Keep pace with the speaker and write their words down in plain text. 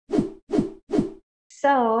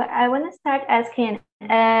So I want to start asking,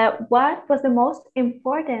 what was the most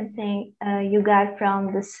important thing you got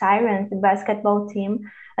from the Sirens, the basketball team,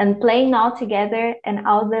 and playing all together and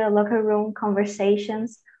all the locker room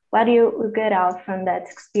conversations? What do you get out from that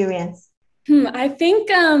experience? I think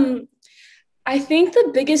the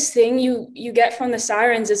biggest thing you get from the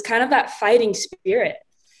Sirens is kind of that fighting spirit.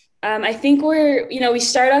 I think we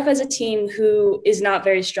start off as a team who is not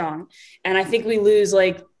very strong. And I think we lose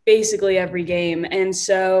like basically every game. And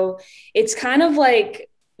so it's kind of like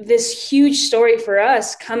this huge story for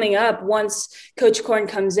us coming up once Coach Korn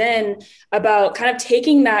comes in about kind of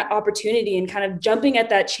taking that opportunity and kind of jumping at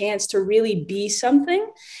that chance to really be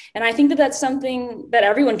something. And I think that that's something that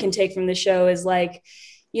everyone can take from the show is like,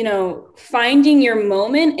 finding your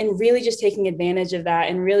moment and really just taking advantage of that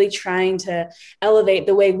and really trying to elevate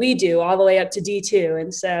the way we do all the way up to D2.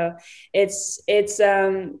 And so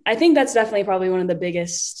I think that's definitely probably one of the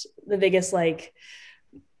biggest like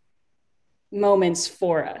moments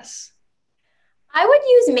for us. I would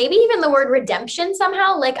use maybe even the word redemption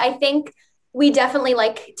somehow. Like, I think we definitely,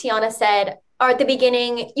 like Tiana said, or at the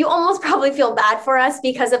beginning, you almost probably feel bad for us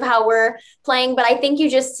because of how we're playing. But I think you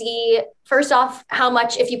just see, first off, how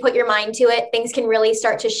much, if you put your mind to it, things can really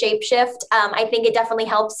start to shape shift. I think it definitely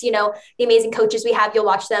helps, the amazing coaches we have, you'll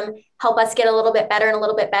watch them help us get a little bit better and a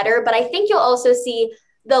little bit better. But I think you'll also see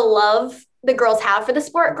the love the girls have for the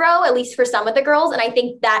sport grow, at least for some of the girls. And I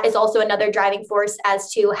think that is also another driving force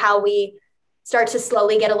as to how we start to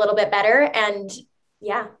slowly get a little bit better. And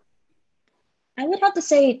yeah. I would have to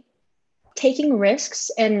say, taking risks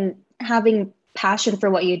and having passion for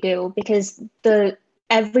what you do, because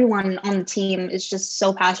everyone on the team is just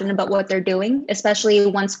so passionate about what they're doing, especially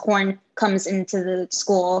once Korn comes into the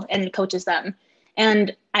school and coaches them.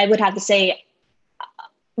 And I would have to say,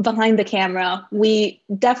 behind the camera, we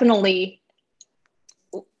definitely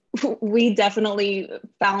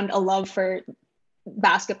found a love for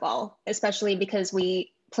basketball, especially because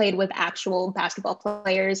we played with actual basketball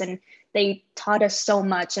players and they taught us so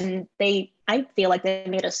much, and I feel like they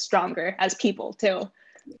made us stronger as people too.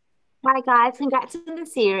 Hi guys, congrats on the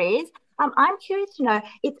series. I'm curious to know,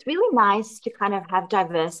 it's really nice to kind of have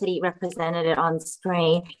diversity represented on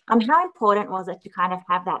screen. How important was it to kind of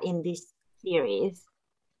have that in this series?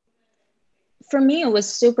 For me, it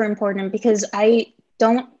was super important because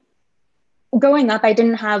growing up, I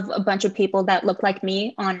didn't have a bunch of people that looked like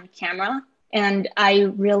me on camera. And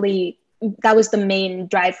that was the main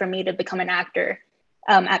drive for me to become an actor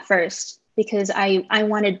at first, because I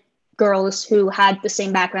wanted girls who had the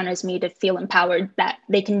same background as me to feel empowered that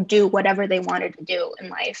they can do whatever they wanted to do in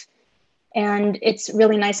life. And it's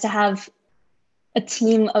really nice to have a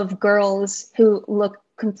team of girls who look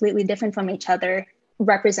completely different from each other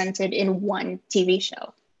represented in one TV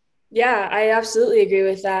show. Yeah, I absolutely agree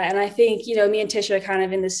with that. And I think, me and Tisha are kind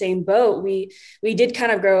of in the same boat. We did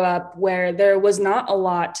kind of grow up where there was not a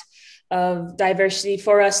lot of diversity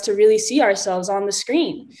for us to really see ourselves on the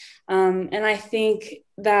screen. And I think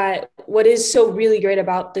that what is so really great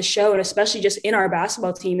about the show, and especially just in our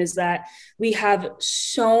basketball team, is that we have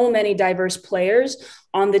so many diverse players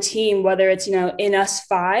on the team, whether it's, in us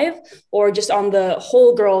five or just on the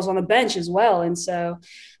whole girls on the bench as well. And so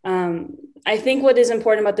I think what is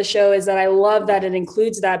important about the show is that I love that it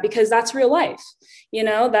includes that, because that's real life.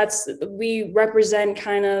 We represent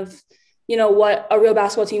kind of, what a real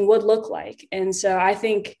basketball team would look like. And so I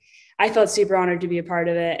think I felt super honored to be a part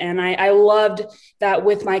of it. And I loved that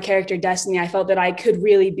with my character, Destiny, I felt that I could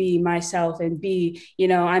really be myself and be,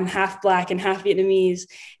 I'm half Black and half Vietnamese,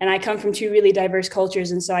 and I come from two really diverse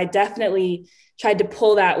cultures. And so I definitely tried to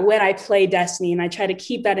pull that when I play Destiny, and I try to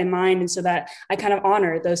keep that in mind. And so that I kind of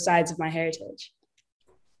honor those sides of my heritage.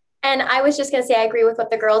 And I was just going to say, I agree with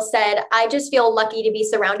what the girls said. I just feel lucky to be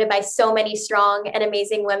surrounded by so many strong and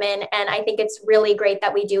amazing women. And I think it's really great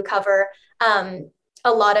that we do cover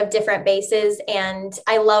a lot of different bases. And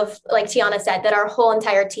I love, like Tiana said, that our whole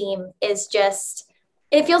entire team is just,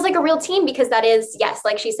 it feels like a real team, because that is, yes,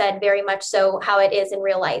 like she said, very much so how it is in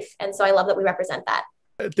real life. And so I love that we represent that.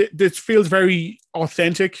 This feels very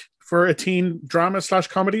authentic for a teen drama /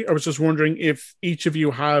 comedy. I was just wondering if each of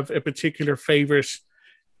you have a particular favorite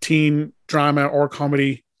teen drama or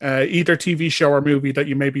comedy, either TV show or movie, that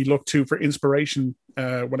you maybe look to for inspiration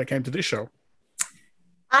when it came to this show.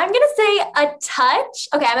 I'm going to say a touch.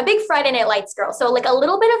 Okay, I'm a big Friday Night Lights girl, so like a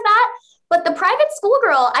little bit of that. But the Private School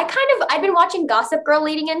Girl, I've been watching Gossip Girl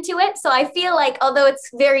leading into it. So I feel like, although it's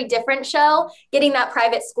a very different show, getting that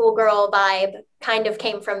Private School Girl vibe kind of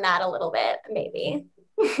came from that a little bit, maybe.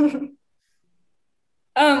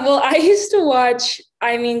 Well, I used to watch,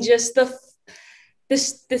 just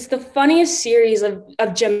the funniest series of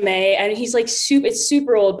Jamae, and he's like it's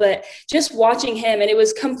super old, but just watching him, and it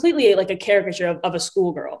was completely like a caricature of a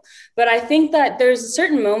schoolgirl. But I think that there's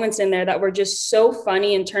certain moments in there that were just so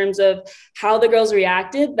funny in terms of how the girls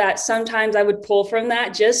reacted, that sometimes I would pull from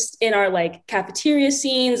that just in our like cafeteria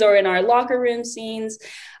scenes or in our locker room scenes,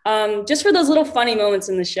 just for those little funny moments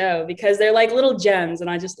in the show, because they're like little gems and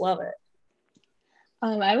I just love it.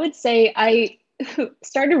 I would say I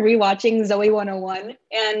started rewatching Zoe 101,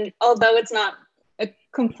 and although it's not a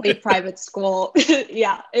complete private school,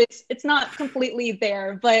 yeah, it's not completely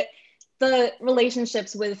there, but the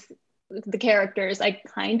relationships with the characters I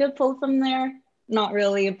kind of pull from there. Not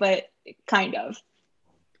really, but kind of.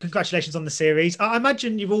 Congratulations on the series. I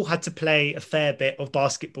imagine you've all had to play a fair bit of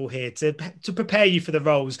basketball here to prepare you for the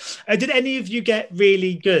roles. Did any of you get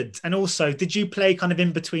really good? And also, did you play kind of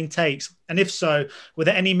in between takes? And if so, were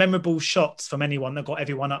there any memorable shots from anyone that got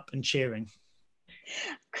everyone up and cheering?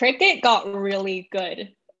 Cricket got really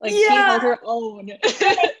good. Like, yeah. She held her own.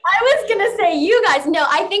 I was going to say, you guys, no,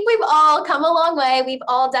 I think we've all come a long way. We've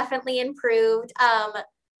all definitely improved.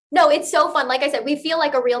 No, it's so fun. Like I said, we feel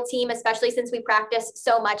like a real team, especially since we practice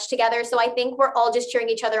so much together. So I think we're all just cheering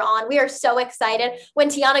each other on. We are so excited. When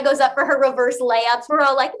Tiana goes up for her reverse layups, we're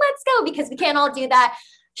all like, let's go, because we can't all do that.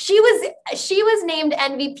 She was named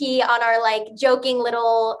MVP on our like joking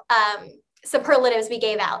little superlatives we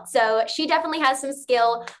gave out. So she definitely has some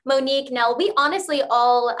skill. Monique, Nell, we honestly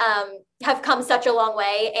all have come such a long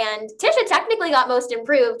way. And Tisha technically got most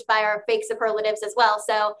improved by our fake superlatives as well.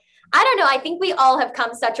 So I don't know. I think we all have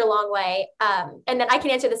come such a long way. And then I can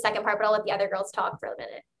answer the second part, but I'll let the other girls talk for a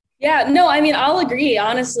minute. Yeah, no, I mean, I'll agree,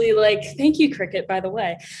 honestly. Like, thank you, Cricket, by the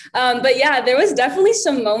way. But yeah, there was definitely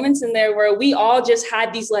some moments in there where we all just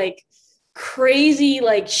had these like crazy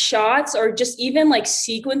like shots, or just even like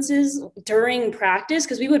sequences during practice,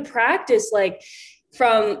 because we would practice like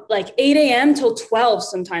from like 8 a.m. till 12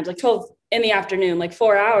 sometimes, like 12 in the afternoon, like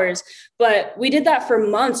 4 hours. But we did that for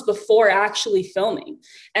months before actually filming.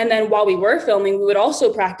 And then while we were filming, we would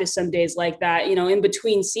also practice some days like that, you know, in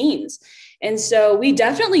between scenes. And so we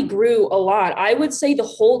definitely grew a lot. I would say the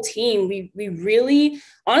whole team, we really,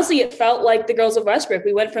 honestly, it felt like the girls of Westbrook.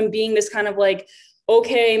 We went from being this kind of like,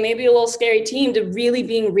 okay, maybe a little scary team, to really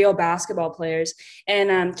being real basketball players.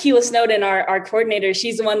 And Keela Snowden, our coordinator,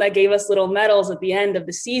 she's the one that gave us little medals at the end of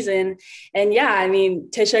the season. And yeah, I mean,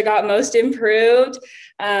 Tisha got most improved.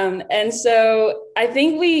 And so I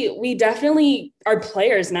think we definitely are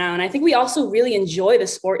players now. And I think we also really enjoy the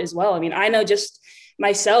sport as well. I mean, I know just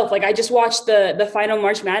myself, like I just watched the final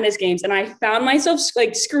March Madness games, and I found myself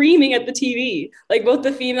like screaming at the TV, like both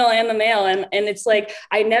the female and the male. And it's like,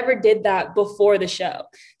 I never did that before the show.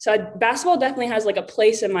 So basketball definitely has like a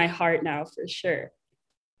place in my heart now, for sure.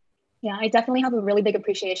 Yeah, I definitely have a really big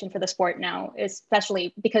appreciation for the sport now,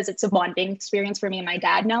 especially because it's a bonding experience for me and my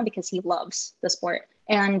dad now, because he loves the sport.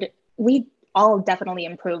 And we all definitely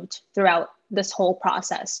improved throughout this whole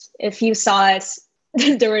process. If you saw us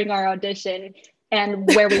during our audition and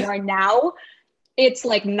where we are now, it's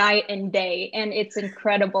like night and day. And it's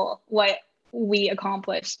incredible what we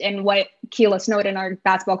accomplished and what Keela Snowden, our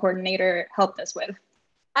basketball coordinator, helped us with.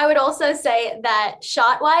 I would also say that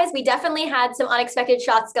shot-wise, we definitely had some unexpected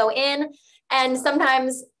shots go in. And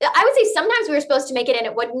sometimes, I would say sometimes we were supposed to make it and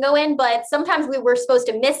it wouldn't go in, but sometimes we were supposed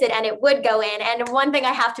to miss it and it would go in. And one thing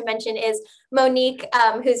I have to mention is Monique,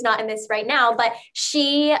 who's not in this right now, but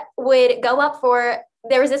she would go up for,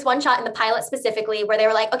 there was this one shot in the pilot specifically where they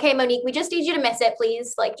were like, okay, Monique, we just need you to miss it,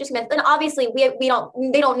 please. Like, just miss it. And obviously they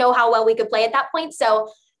don't know how well we could play at that point.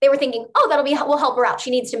 So they were thinking, oh, we'll help her out.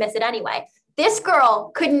 She needs to miss it anyway. This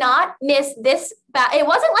girl could not miss this. It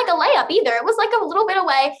wasn't like a layup either. It was like a little bit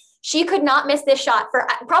away. She could not miss this shot for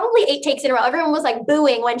probably 8 takes in a row. Everyone was like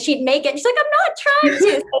booing when she'd make it. She's like, I'm not trying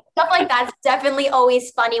to. So stuff like that's definitely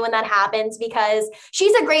always funny when that happens, because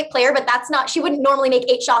she's a great player, but she wouldn't normally make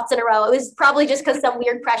 8 shots in a row. It was probably just because some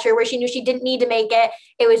weird pressure where she knew she didn't need to make it.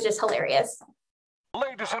 It was just hilarious.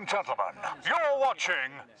 Ladies and gentlemen, you're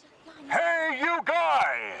watching Hey You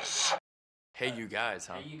Guys. Hey You Guys,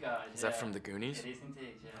 huh? Hey You Guys. Is that from the Goonies? It is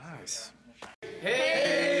indeed, yes. Nice.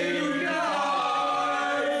 Hey